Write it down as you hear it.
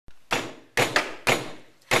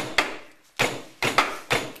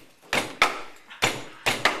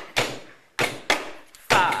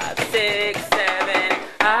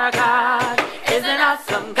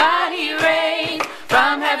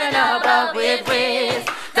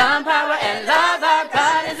dumb power and love. Our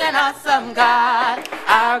God is an awesome God.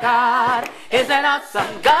 Our God is an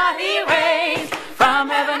awesome God. He reigns from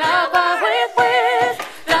heaven above with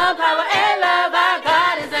wisdom, power, and love. Our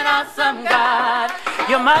God is an awesome God.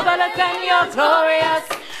 You're marvelous and you're glorious.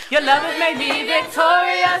 Your love has made me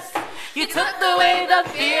victorious. You took away the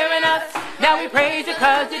fear in us. Now we praise you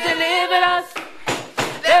because you delivered us.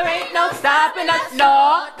 There ain't no stopping us,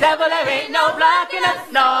 no. Devil, there ain't no blocking us,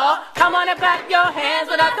 no. Come on and clap your hands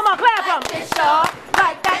with us. Come on, clap them. It's sure,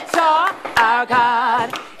 like that sure. Our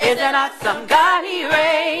God is an awesome God. He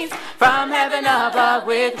reigns from heaven above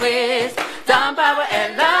with wisdom, power,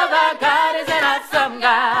 and love. Our God is an awesome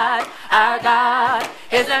God. Our God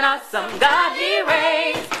is an awesome God. He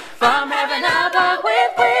reigns from heaven above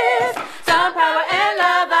with wisdom, power, and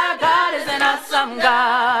love. Our God is an awesome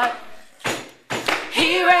God.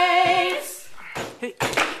 He reigns.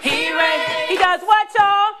 He reigns. He does what,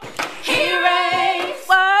 y'all? He reigns.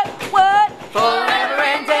 What? Forever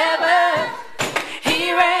and ever.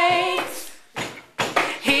 He reigns.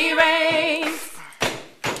 He reigns.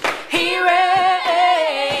 He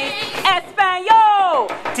reigns. Español.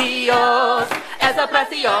 Dios es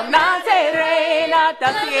impresionante. Reina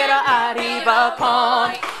del cielo arriba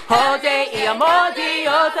con poder y amor.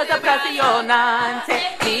 Dios es impresionante.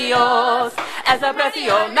 Dios es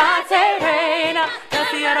impresionante, reina del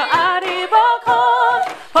cielo arriba con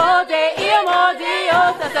poder y amor.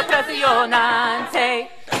 Dios es impresionante.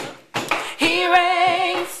 He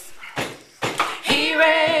reigns. He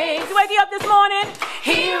reigns. You wake you up this morning?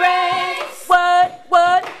 He reigns.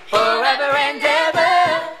 What? Forever and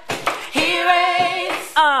ever. He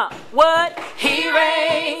reigns. What? He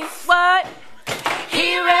reigns. What?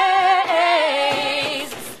 He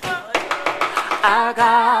reigns. Our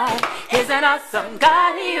God is an awesome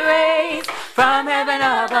God. He reigns from heaven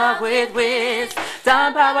above with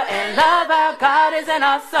wisdom, power, and love. Our God is an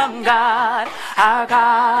awesome God. Our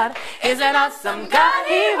God is an awesome God.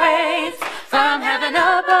 He reigns from heaven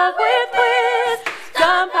above with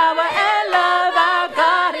wisdom, power, and love. Our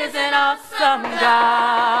God is an awesome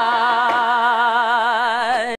God.